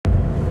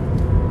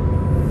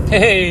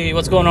Hey,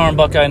 what's going on,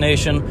 Buckeye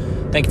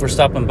Nation? Thank you for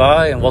stopping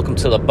by, and welcome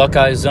to the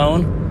Buckeye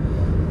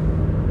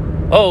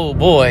Zone. Oh,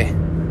 boy.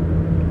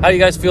 How do you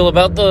guys feel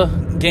about the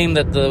game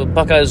that the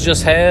Buckeyes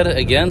just had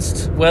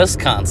against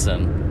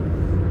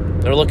Wisconsin?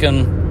 They're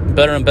looking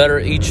better and better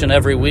each and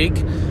every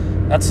week.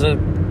 That's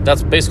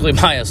basically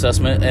my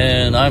assessment,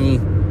 and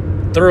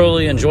I'm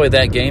thoroughly enjoyed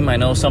that game. I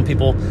know some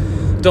people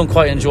don't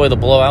quite enjoy the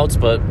blowouts,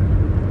 but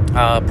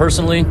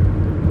personally,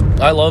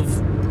 I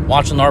love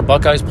watching our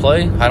Buckeyes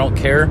play. I don't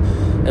care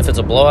if it's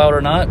a blowout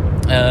or not.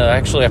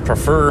 Actually, I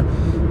prefer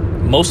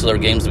most of their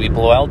games to be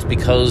blowouts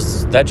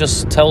because that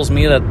just tells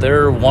me that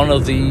they're one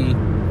of the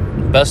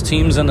best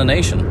teams in the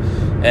nation.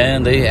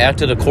 And they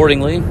acted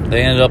accordingly.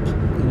 They ended up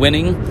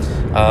winning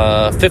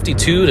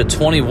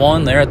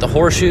 52-21 there at the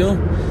Horseshoe.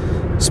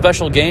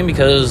 Special game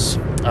because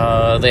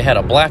they had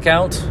a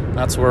blackout.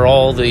 That's where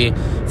all the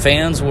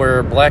fans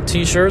wear black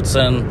T-shirts,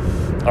 and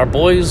our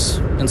boys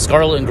in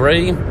scarlet and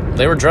gray,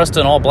 they were dressed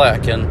in all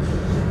black. And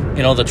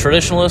you know, the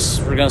traditionalists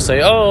were going to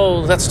say,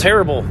 oh, that's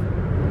terrible.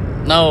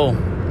 No,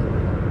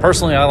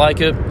 personally, I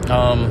like it.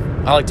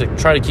 I like to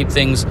try to keep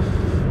things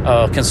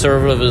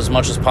conservative as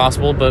much as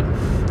possible. But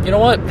you know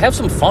what? Have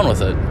some fun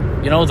with it.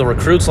 You know, the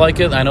recruits like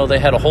it. I know they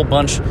had a whole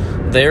bunch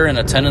there in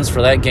attendance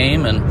for that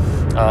game, and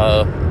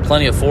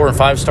plenty of 4 and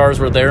 5 stars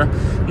were there.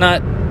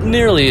 Not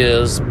nearly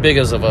as big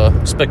as of a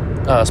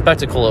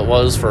spectacle it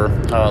was for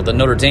the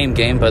Notre Dame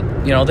game, but,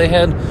 you know, they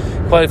had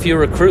quite a few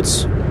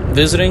recruits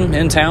visiting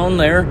in town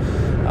there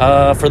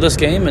for this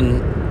game,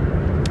 and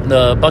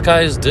the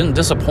Buckeyes didn't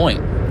disappoint.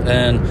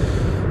 And,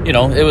 you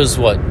know, it was,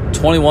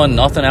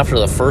 21-0 after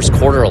the first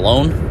quarter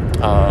alone,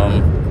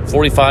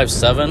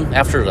 45-7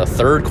 after the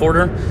third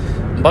quarter.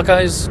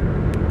 Buckeyes,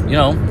 you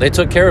know, they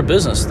took care of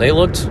business. They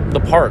looked the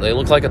part. They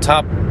looked like a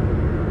top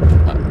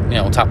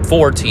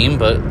 4 team,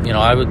 but, you know,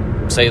 I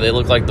would say they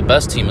looked like the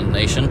best team in the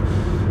nation.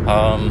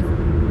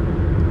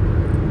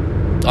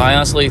 I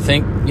honestly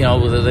think, you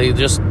know, they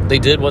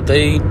did what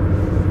they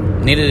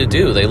needed to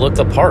do. They looked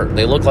the part.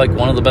 They looked like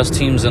one of the best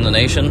teams in the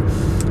nation.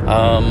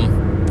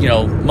 You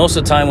know, most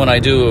of the time when I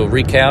do a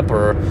recap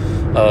or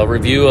a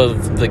review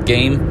of the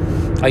game,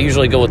 I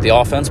usually go with the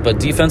offense, but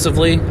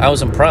defensively, I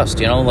was impressed.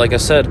 You know, like I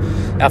said,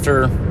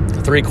 after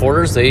 3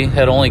 quarters, they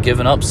had only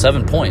given up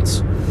 7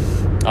 points.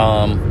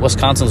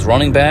 Wisconsin's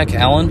running back,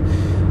 Allen,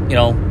 you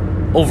know,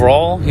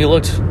 overall, he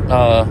looked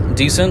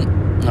decent.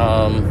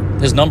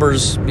 His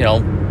numbers, you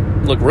know,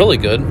 look really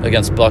good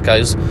against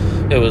Buckeyes.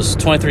 It was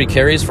 23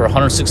 carries for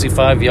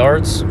 165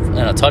 yards and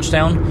a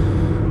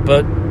touchdown.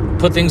 But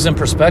put things in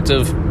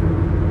perspective,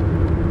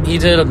 he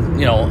did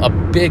a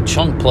big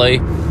chunk play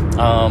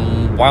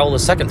while the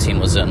second team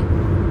was in.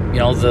 You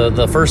know,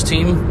 the first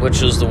team,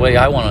 which is the way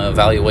I want to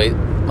evaluate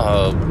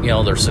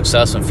their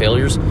success and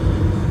failures,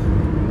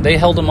 they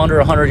held him under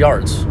 100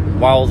 yards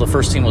while the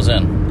first team was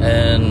in,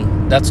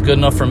 and that's good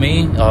enough for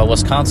me.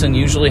 Wisconsin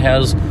usually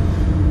has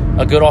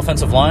a good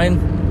offensive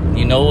line.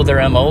 You know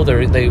their MO.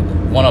 They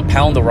want to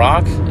pound the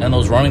rock, and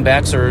those running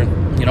backs are,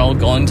 you know,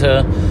 going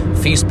to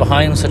feast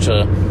behind such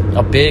a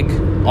big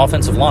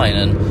offensive line.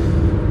 And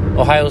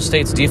Ohio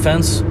State's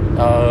defense,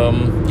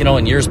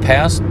 in years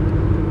past,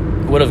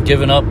 would have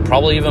given up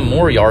probably even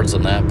more yards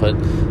than that, but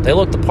they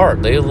look the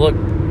part. They look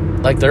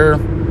like they're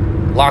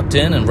locked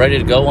in and ready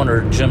to go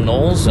under Jim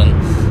Knowles, and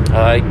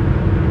I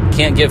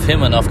can't give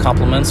him enough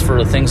compliments for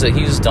the things that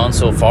he's done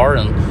so far,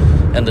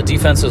 and the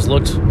defense has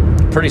looked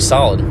pretty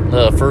solid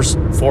the first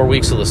 4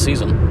 weeks of the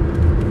season.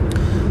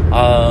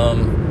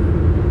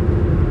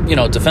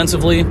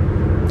 Defensively,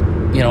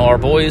 you know, our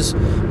boys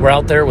were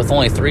out there with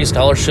only 3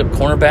 scholarship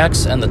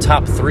cornerbacks, and the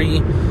top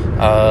 3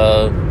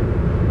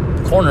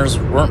 corners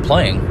weren't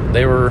playing.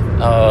 They were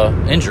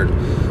injured.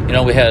 You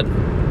know, we had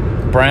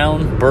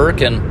Brown,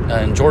 Burke,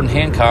 and Jordan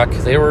Hancock.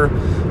 They were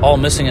all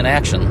missing in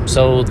action.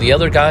 So the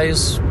other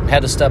guys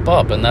had to step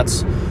up, and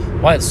that's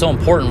why it's so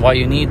important, why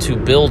you need to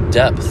build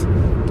depth,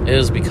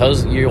 is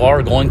because you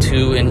are going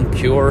to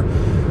incur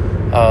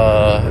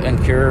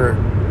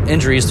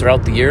injuries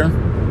throughout the year.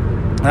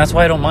 And that's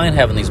why I don't mind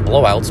having these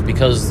blowouts,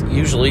 because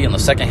usually in the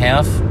second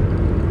half,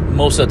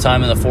 most of the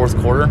time in the fourth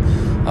quarter,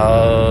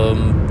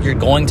 you're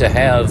going to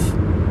have,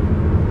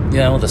 you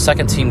know, the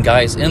second team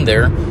guys in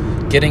there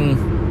getting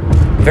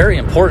very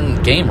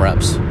important game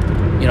reps.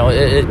 You know,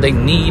 they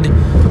need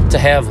to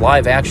have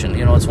live action.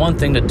 You know, it's one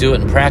thing to do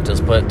it in practice,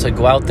 but to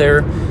go out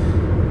there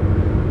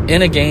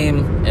in a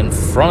game in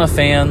front of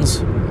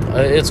fans,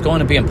 it's going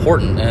to be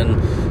important. And,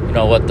 you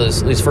know what,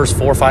 these first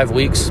 4 or 5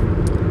 weeks,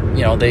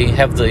 you know, they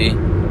have the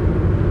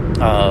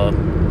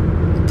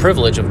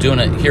privilege of doing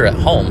it here at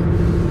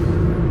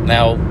home.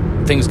 Now,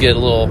 things get a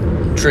little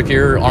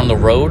trickier on the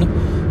road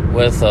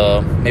with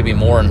maybe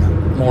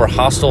more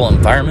hostile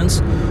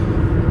environments.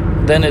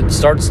 Then it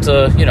starts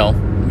to, you know,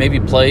 maybe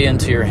play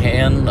into your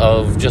hand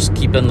of just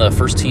keeping the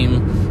first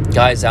team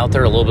guys out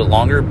there a little bit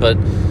longer. But,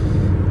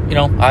 you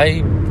know,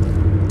 I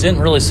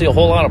didn't really see a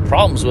whole lot of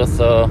problems with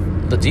the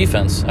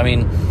defense. I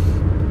mean,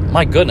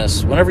 my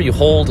goodness, whenever you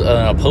hold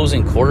an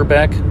opposing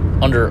quarterback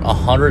under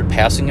 100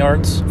 passing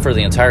yards for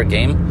the entire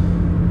game,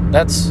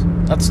 that's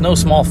that's no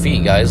small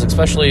feat, guys,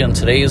 especially in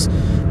today's,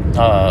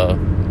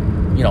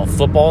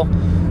 football.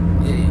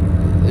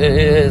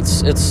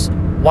 It's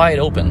wide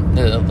open.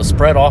 The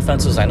spread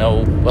offenses, I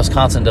know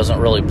Wisconsin doesn't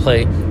really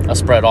play a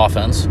spread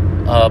offense,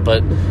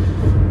 but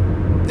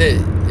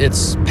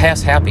it's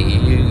pass happy.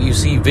 You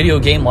see video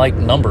game-like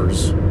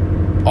numbers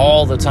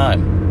all the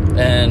time.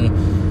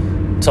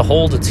 And to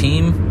hold a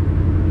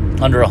team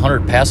under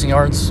 100 passing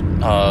yards,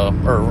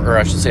 or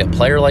I should say a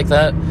player like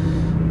that,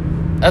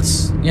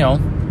 that's,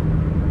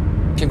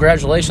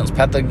 congratulations.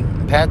 Pat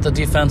the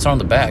defense on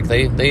the back.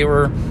 They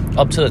were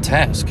up to the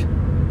task.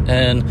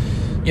 And,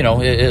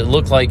 it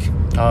looked like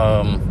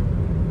Graham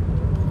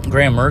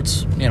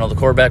Mertz, the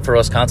quarterback for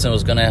Wisconsin,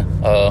 was going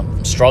to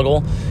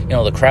struggle.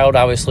 The crowd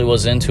obviously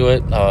was into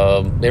it.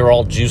 They were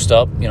all juiced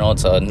up.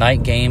 It's a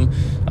night game,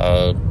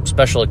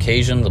 special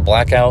occasion, the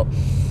blackout.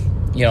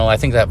 I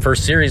think that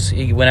first series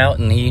he went out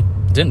and he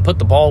didn't put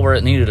the ball where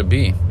it needed to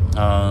be.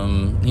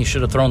 He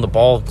should have thrown the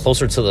ball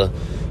closer to the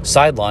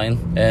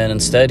sideline, and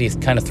instead he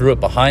kind of threw it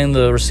behind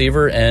the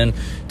receiver, and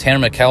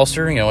Tanner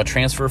McAllister, a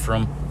transfer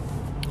from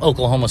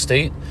Oklahoma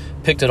State,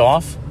 picked it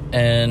off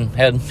and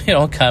had,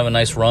 kind of a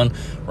nice run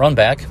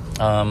back.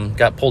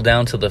 Got pulled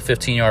down to the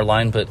 15-yard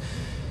line, but,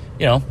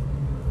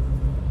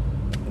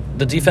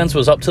 the defense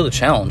was up to the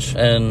challenge,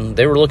 and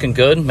they were looking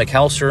good.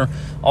 McAllister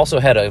also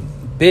had a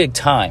big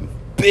time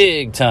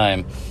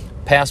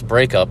pass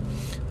breakup.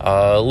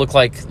 Looked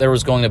like there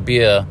was going to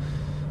be a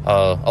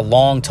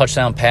long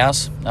touchdown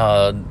pass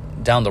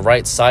down the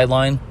right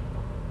sideline,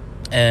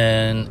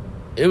 and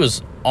it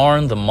was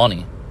on the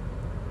money.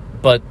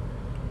 But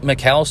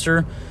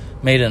McAllister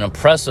made an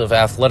impressive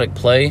athletic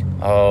play.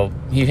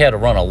 He had to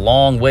run a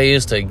long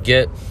ways to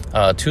get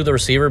to the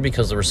receiver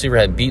because the receiver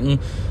had beaten,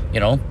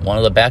 one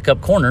of the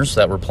backup corners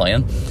that were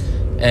playing.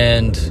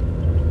 And,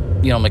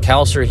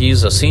 McAllister,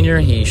 he's a senior.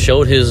 He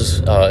showed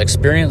his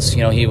experience.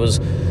 He was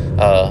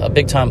a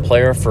big-time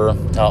player for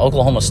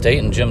Oklahoma State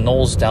and Jim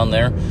Knowles down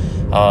there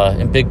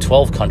in Big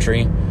 12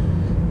 country,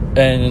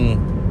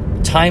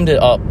 and timed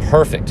it up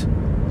perfect,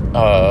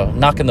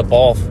 knocking the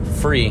ball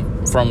free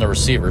from the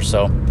receiver.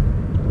 So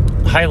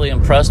highly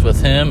impressed with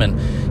him, and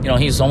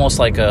he's almost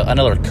like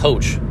another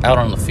coach out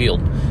on the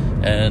field.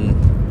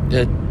 And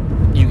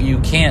you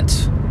can't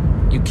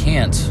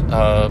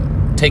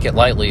take it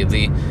lightly,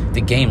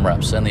 the game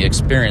reps and the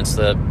experience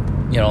that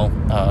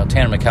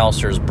Tanner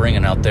McAllister is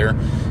bringing out there,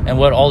 and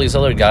what all these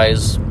other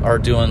guys are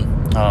doing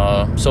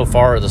so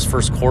far this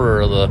first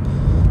quarter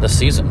of the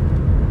season.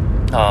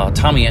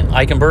 Tommy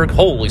Eichenberg,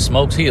 holy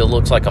smokes, he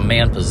looks like a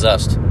man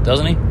possessed,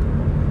 doesn't he?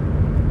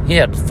 He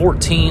had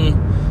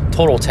 14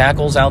 total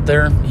tackles out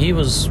there. He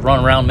was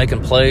running around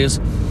making plays.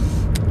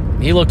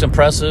 He looked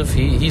impressive.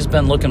 He's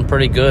been looking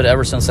pretty good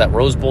ever since that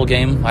Rose Bowl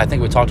game. I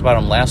think we talked about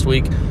him last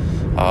week.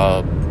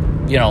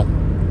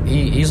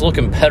 He's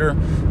looking better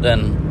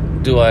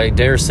than, do I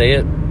dare say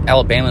it,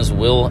 Alabama's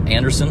Will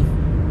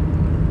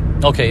Anderson.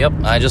 Okay, yep,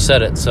 I just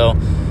said it. So,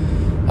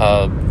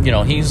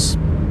 he's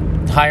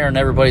higher on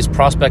everybody's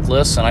prospect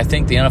list, and I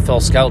think the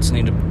NFL scouts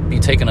need to be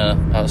taking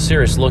a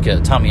serious look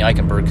at Tommy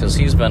Eichenberg, because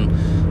he's been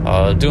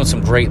doing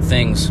some great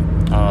things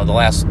the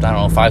last,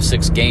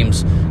 5-6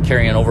 games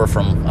carrying over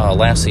from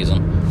last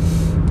season.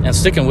 And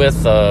sticking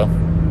with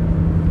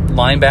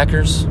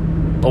linebackers,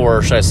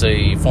 or should I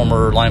say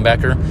former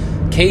linebacker,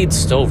 Cade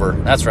Stover.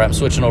 That's right, I'm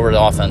switching over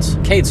to offense.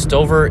 Cade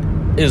Stover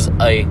is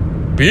a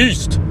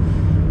beast.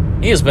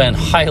 He has been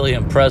highly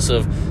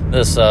impressive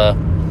this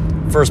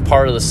first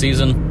part of the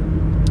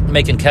season,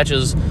 making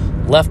catches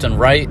left and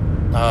right.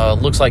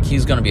 Looks like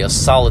he's going to be a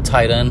solid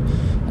tight end.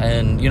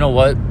 And you know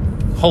what?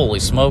 Holy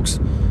smokes.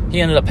 He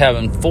ended up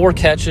having 4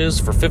 catches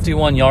for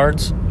 51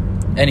 yards,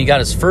 and he got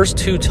his first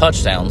 2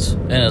 touchdowns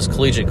in his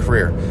collegiate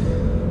career.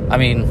 I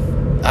mean,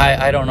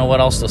 I don't know what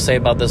else to say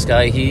about this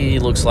guy. He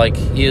looks like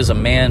he is a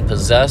man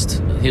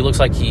possessed. He looks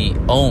like he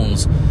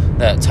owns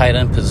that tight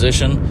end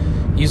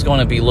position. He's going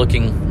to be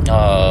looking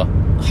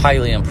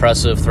highly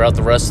impressive throughout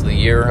the rest of the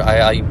year.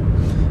 I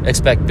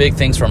expect big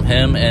things from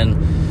him, and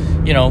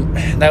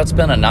that's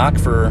been a knock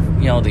for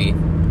the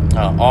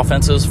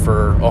offenses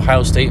for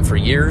Ohio State for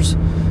years,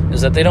 is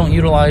that they don't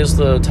utilize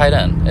the tight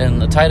end.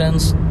 And the tight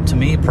ends, to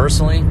me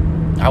personally,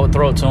 I would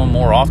throw it to them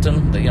more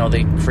often.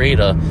 They create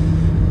a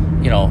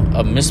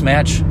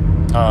mismatch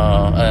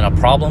and a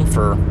problem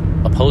for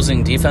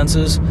opposing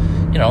defenses.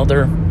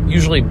 They're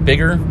usually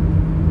bigger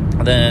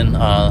than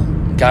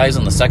guys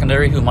in the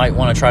secondary who might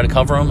want to try to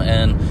cover them,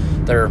 and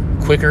they're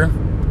quicker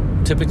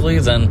typically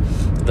than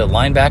the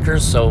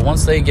linebackers. So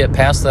once they get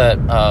past that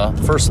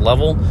first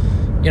level,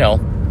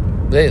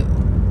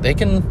 they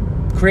can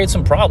create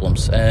some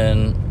problems.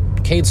 And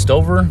Cade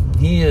Stover,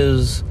 he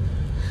is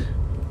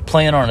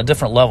playing on a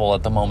different level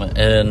at the moment,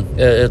 and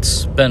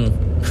it's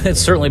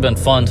certainly been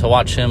fun to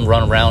watch him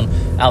run around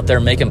out there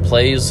making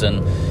plays,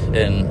 and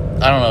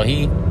I don't know,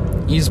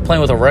 he's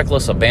playing with a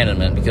reckless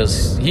abandonment,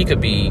 because he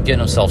could be getting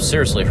himself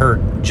seriously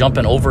hurt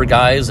jumping over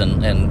guys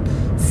and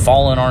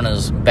falling on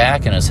his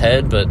back and his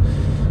head. But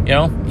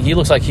he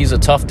looks like he's a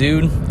tough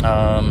dude.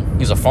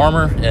 He's a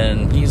farmer,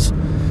 and he's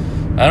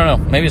I don't know.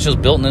 Maybe it's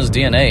just built in his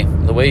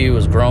DNA, the way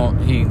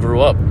he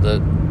grew up.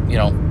 That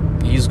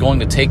he's going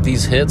to take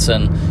these hits,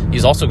 and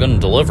he's also going to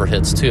deliver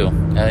hits too.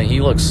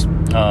 He looks,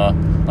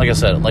 like I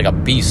said, like a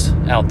beast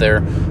out there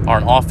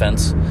on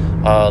offense.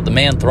 The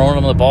man throwing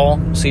him the ball,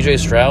 C.J.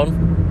 Stroud,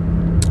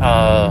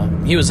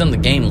 he was in the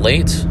game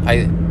late.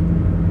 I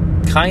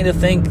kind of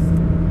think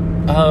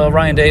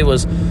Ryan Day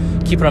was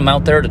keeping him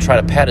out there to try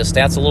to pad his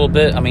stats a little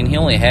bit. I mean, he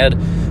only had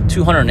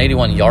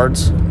 281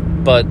 yards,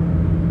 but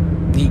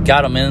he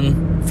got him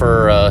in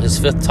for his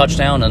 5th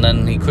touchdown, and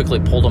then he quickly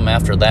pulled him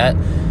after that.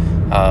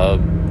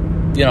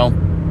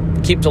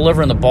 Keep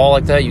delivering the ball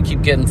like that. You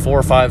keep getting 4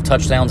 or 5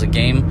 touchdowns a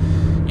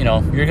game.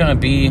 You're going to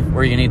be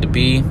where you need to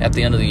be at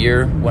the end of the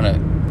year when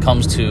it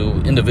comes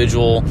to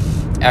individual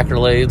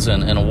accolades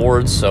and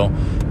awards. So,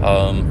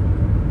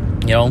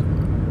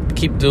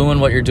 keep doing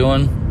what you're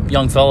doing,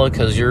 young fella,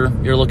 because you're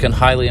looking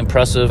highly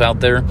impressive out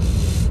there.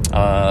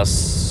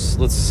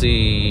 Let's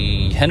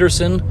see,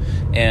 Henderson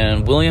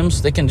and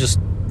Williams, they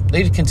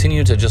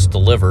continue to just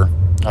deliver,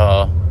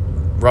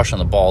 rushing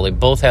the ball. They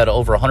both had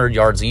over 100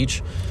 yards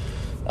each.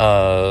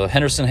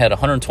 Henderson had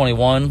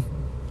 121,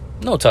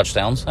 no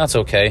touchdowns. That's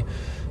okay.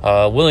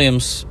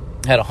 Williams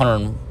had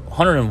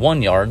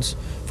 101 yards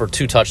for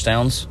 2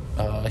 touchdowns.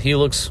 He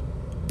looks,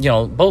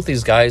 both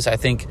these guys, I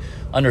think,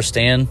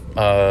 understand,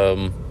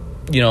 the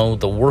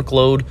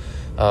workload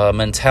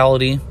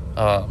mentality,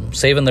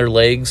 saving their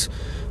legs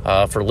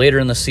for later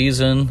in the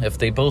season. If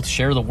they both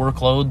share the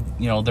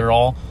workload, they're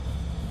all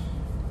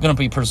going to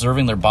be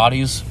preserving their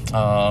bodies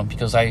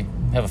because I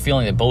have a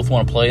feeling they both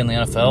want to play in the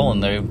NFL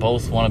and they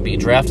both want to be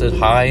drafted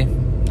high.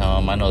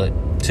 I know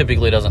that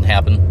typically doesn't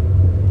happen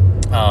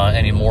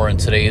anymore in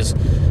today's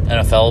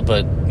NFL,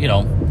 but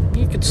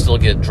you could still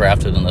get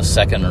drafted in the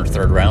 2nd or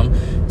 3rd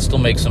round, still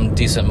make some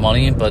decent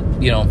money, but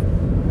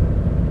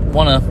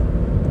want to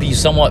be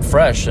somewhat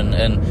fresh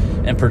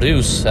and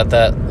produce at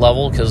that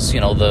level, because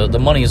the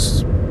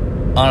money's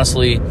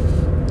honestly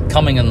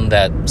coming in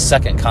that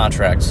 2nd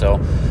contract.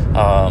 So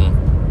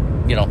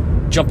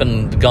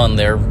jumping the gun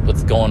there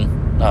with going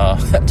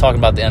talking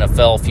about the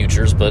NFL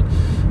futures, but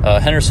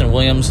Henderson,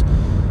 Williams,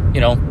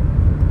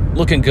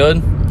 looking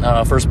good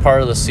first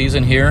part of the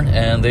season here,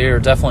 and they are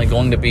definitely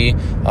going to be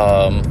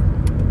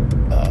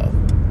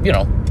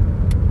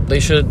they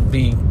should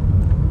be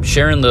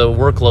sharing the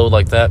workload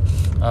like that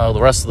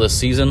the rest of the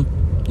season.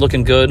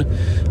 Looking good.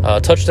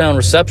 Touchdown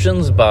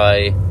receptions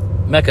by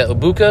Mecca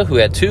Ibuka, who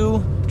had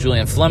 2.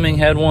 Julian Fleming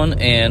had 1.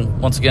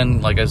 And once again,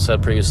 like I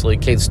said previously,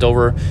 Cade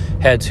Stover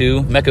had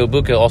 2. Mecca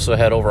Ibuka also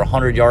had over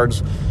 100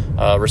 yards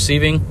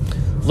receiving.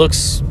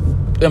 Looks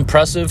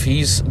impressive.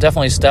 He's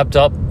definitely stepped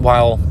up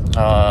while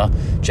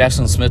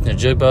Jackson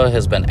Smith-Njigba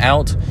has been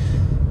out.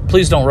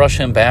 Please don't rush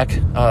him back.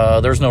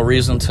 There's no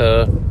reason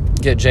to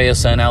get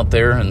JSN out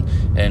there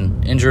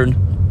and injured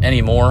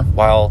anymore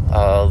while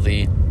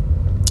the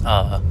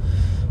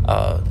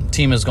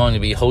team is going to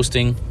be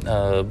hosting.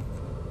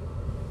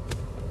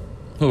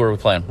 Who are we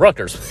playing?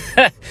 Rutgers.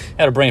 Had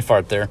a brain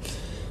fart there.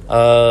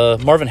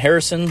 Marvin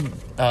Harrison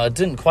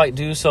didn't quite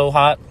do so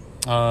hot.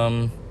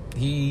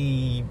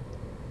 He,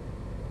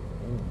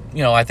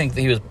 I think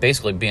that he was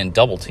basically being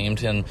double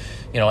teamed, and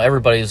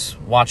everybody's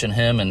watching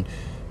him. And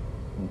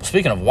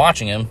speaking of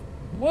watching him,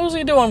 what was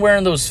he doing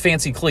wearing those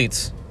fancy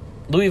cleats?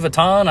 Louis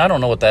Vuitton? I don't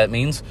know what that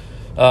means.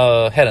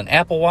 Had an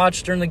Apple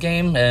Watch during the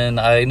game, and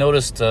I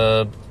noticed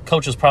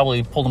coaches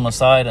probably pulled him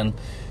aside and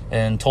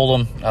told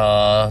him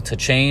to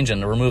change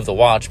and to remove the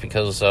watch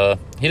because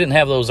he didn't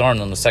have those on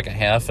in the second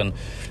half. And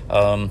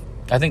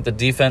I think the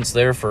defense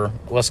there for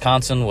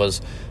Wisconsin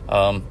was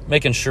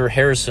making sure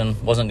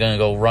Harrison wasn't going to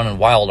go running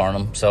wild on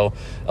him. So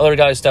other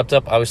guys stepped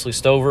up, obviously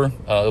Stover,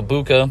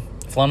 Ibuka,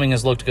 Fleming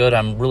has looked good.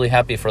 I'm really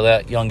happy for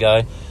that young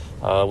guy.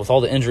 With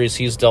all the injuries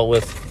he's dealt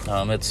with,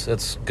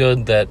 it's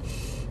good that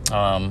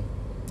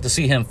to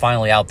see him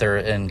finally out there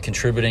and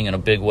contributing in a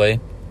big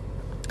way.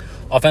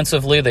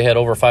 Offensively, they had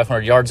over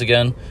 500 yards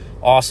again.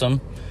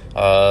 Awesome.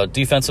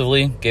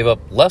 Defensively, gave up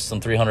less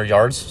than 300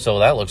 yards, so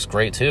that looks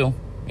great too.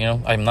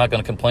 I'm not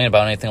going to complain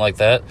about anything like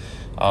that.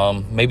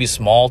 Maybe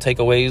small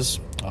takeaways.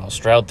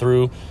 Stroud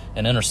threw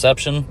an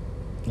interception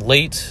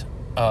late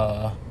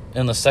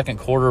in the second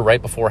quarter,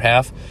 right before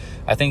half.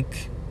 I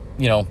think,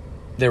 they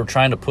were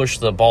trying to push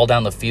the ball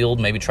down the field,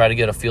 maybe try to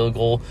get a field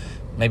goal,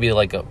 maybe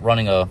like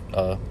running a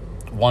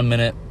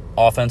 1-minute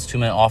offense,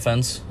 2-minute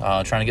offense,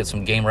 trying to get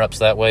some game reps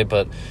that way.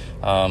 But,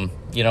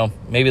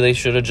 maybe they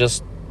should have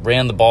just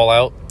ran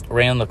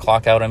the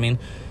clock out, and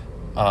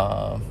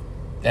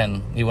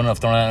he wouldn't have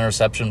thrown that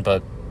interception.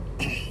 But,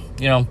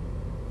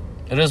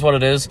 it is what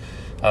it is.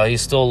 He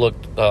still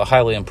looked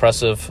highly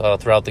impressive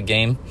throughout the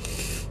game.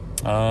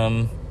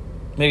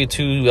 Maybe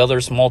 2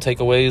 other small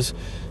takeaways.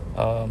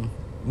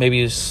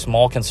 Maybe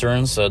small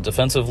concerns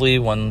defensively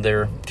when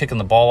they're kicking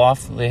the ball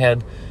off.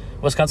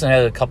 Wisconsin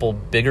had a couple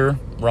bigger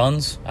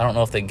runs. I don't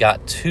know if they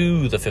got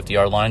to the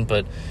 50-yard line,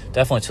 but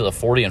definitely to the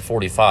 40 and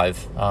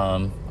 45.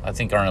 I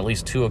think on at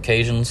least 2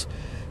 occasions.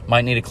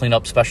 Might need to clean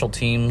up special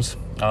teams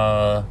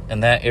in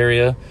that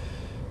area.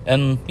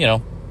 And,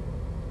 I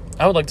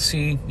would like to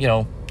see,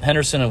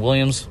 Henderson and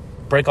Williams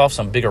break off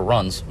some bigger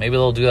runs. Maybe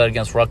they'll do that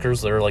against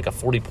Rutgers. They're like a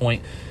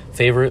 40-point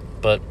favorite,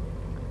 but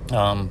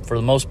for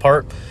the most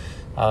part,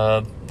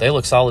 they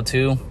look solid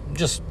too.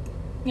 Just,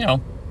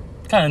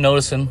 kind of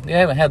noticing they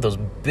haven't had those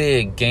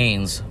big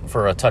gains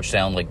for a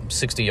touchdown, like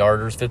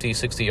 60-yarders, 50,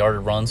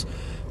 60-yarded runs.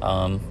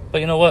 But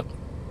you know what?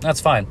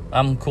 That's fine.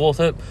 I'm cool with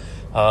it.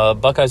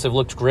 Buckeyes have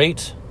looked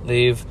great.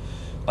 They've,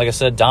 like I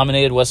said,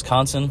 dominated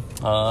Wisconsin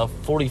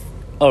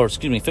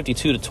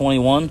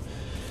 52-21.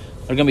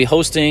 They're going to be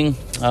hosting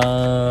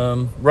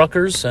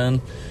Rutgers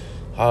and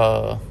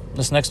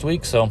this next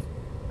week, so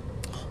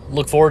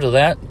look forward to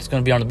that. It's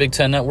going to be on the Big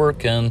Ten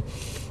Network, and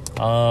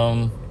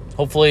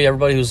hopefully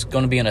everybody who's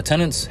going to be in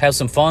attendance has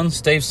some fun,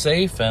 stay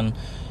safe, and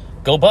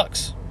go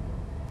Bucks.